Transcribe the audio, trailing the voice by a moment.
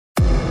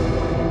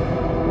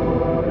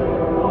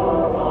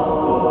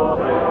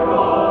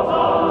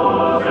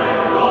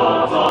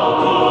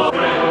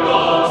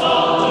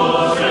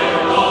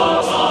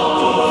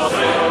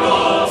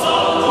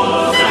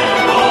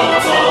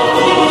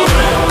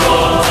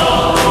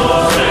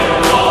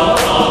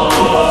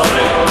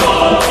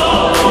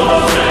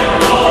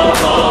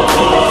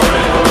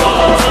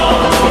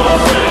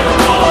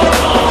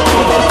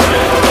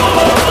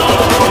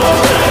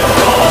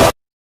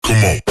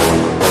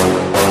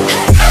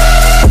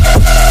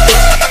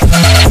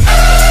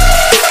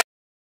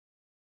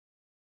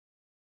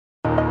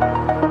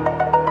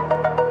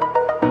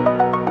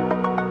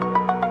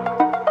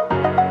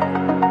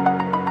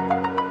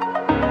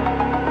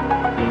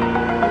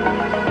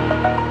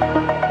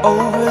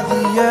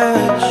the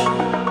edge,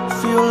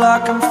 feel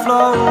like I'm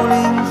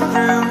floating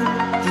through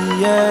the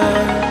air.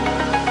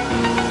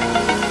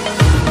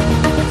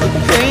 The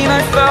pain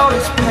I felt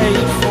is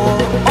paid for,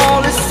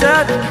 all is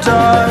said and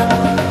done.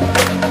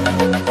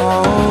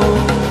 Oh,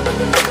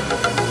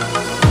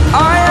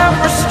 I am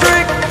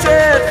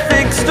restricted,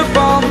 fixed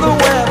upon the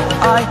web.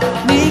 I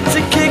need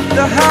to kick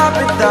the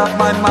habit that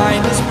my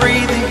mind is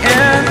breathing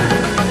in.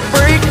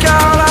 Break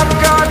out, I've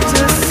got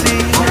to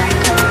see.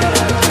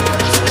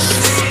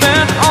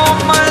 Spent all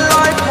my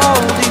life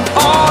holding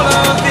all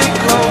of it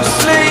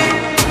closely.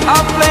 I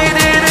played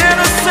it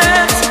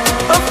innocent,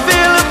 a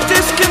feel of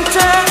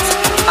discontent.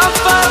 I'm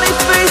finally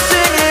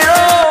facing it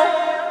all,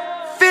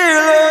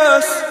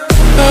 fearless.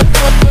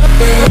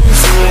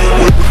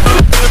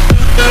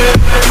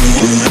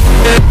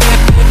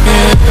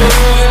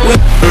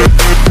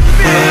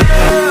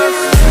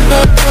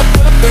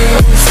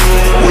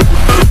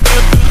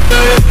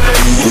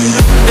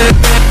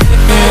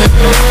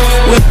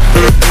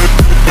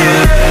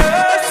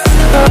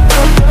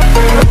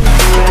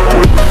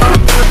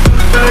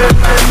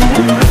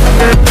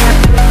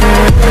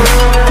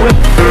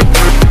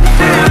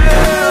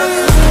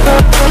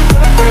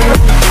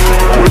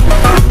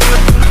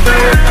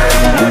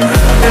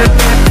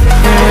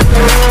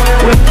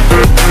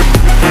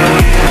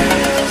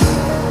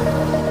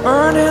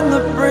 Burning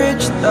the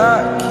bridge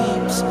that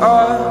keeps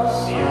us.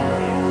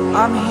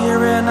 I'm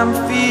here and I'm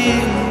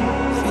feeling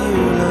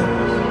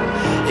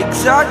fearless.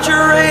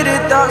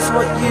 Exaggerated, that's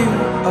what you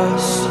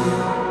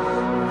assume.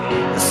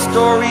 The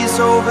story's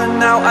over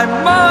now, I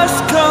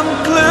must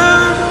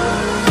conclude.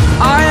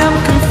 I am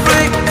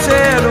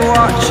conflicted,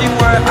 watching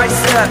where I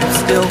step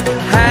still,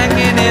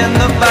 hanging in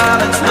the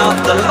balance. Not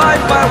the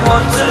life I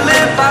want to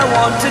live, I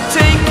want to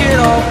take it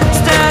all.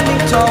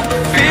 Standing tall,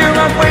 fear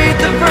I've weighed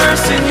the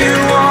person you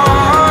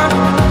are.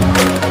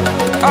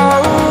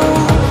 Oh,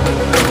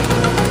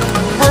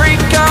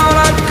 break out,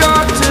 I've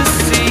got to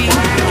see.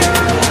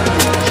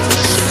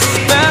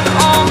 Spent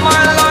all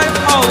my life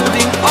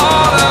holding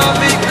all of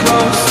it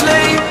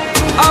closely.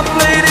 I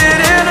played it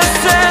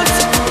innocent,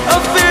 a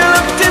feel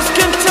of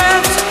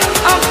discontent.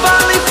 I'm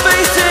finally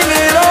facing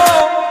it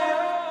all,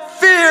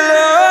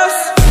 fearless.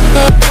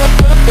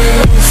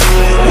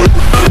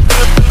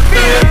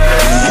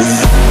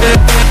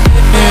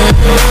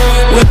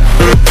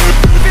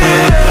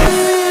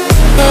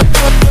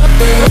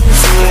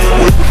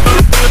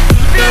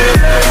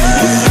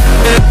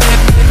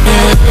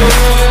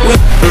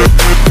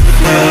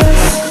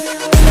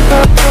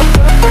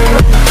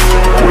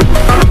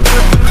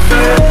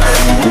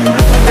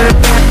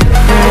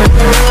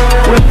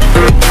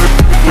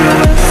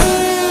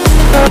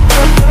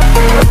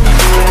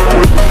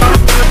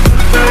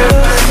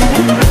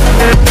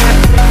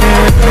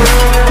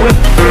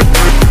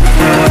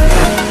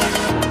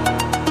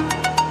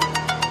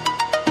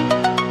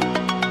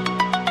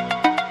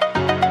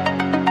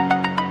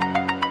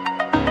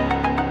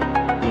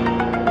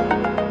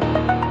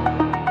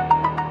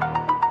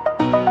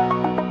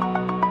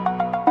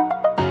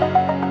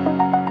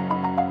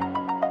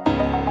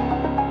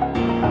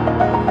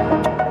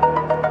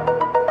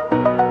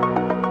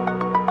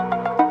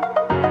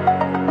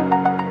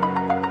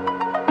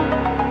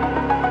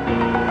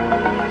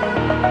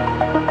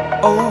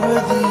 Over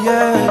the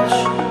edge,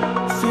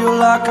 feel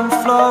like I'm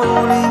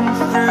floating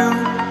through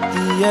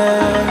the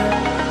air.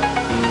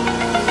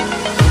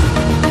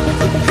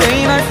 The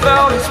pain I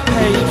felt is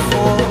paid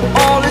for,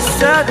 all is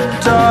said and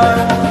done.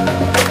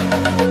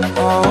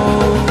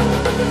 Oh,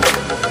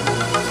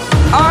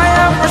 I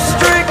am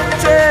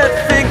restricted,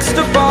 fixed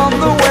upon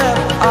the web.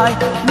 I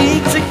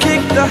need to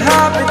kick the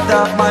habit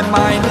that my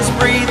mind is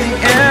breathing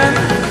in.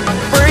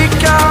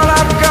 Break out,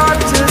 I've got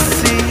to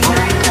see.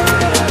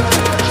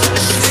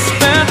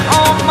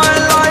 All my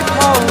life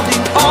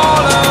holding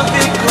all of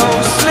it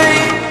closely.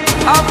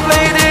 I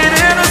played it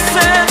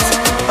innocent,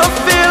 a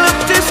feel of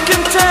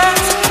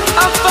discontent.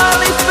 I'm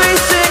finally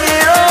facing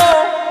it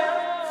all,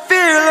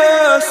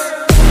 fearless.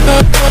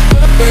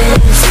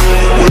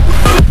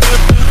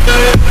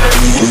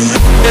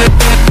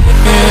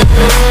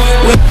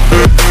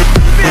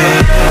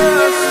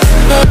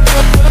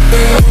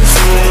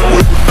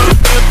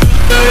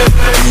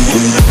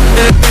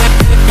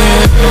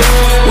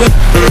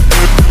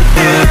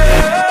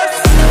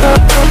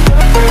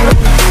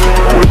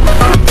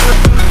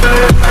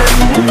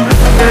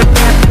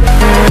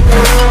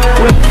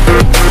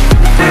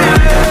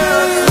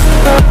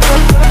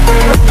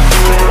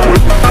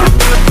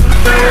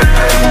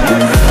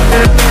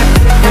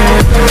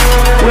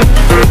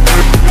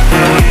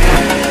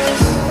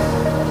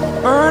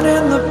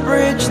 Burning the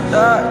bridge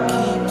that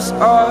keeps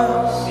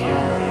us.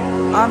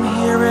 I'm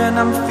here and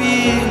I'm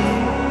feeling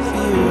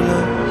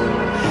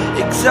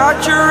fearless.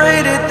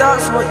 Exaggerated,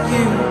 that's what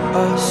you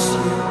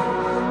assume.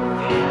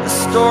 The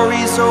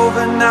story's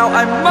over now,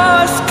 I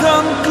must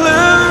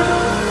conclude.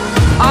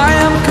 I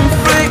am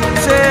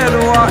conflicted,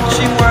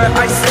 watching where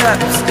I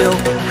step still,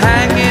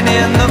 hanging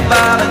in the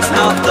balance.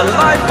 Not the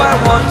life I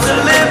want to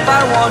live,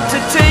 I want to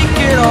take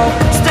it all.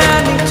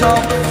 Standing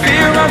tall,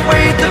 fear I've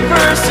weighed the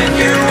person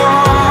you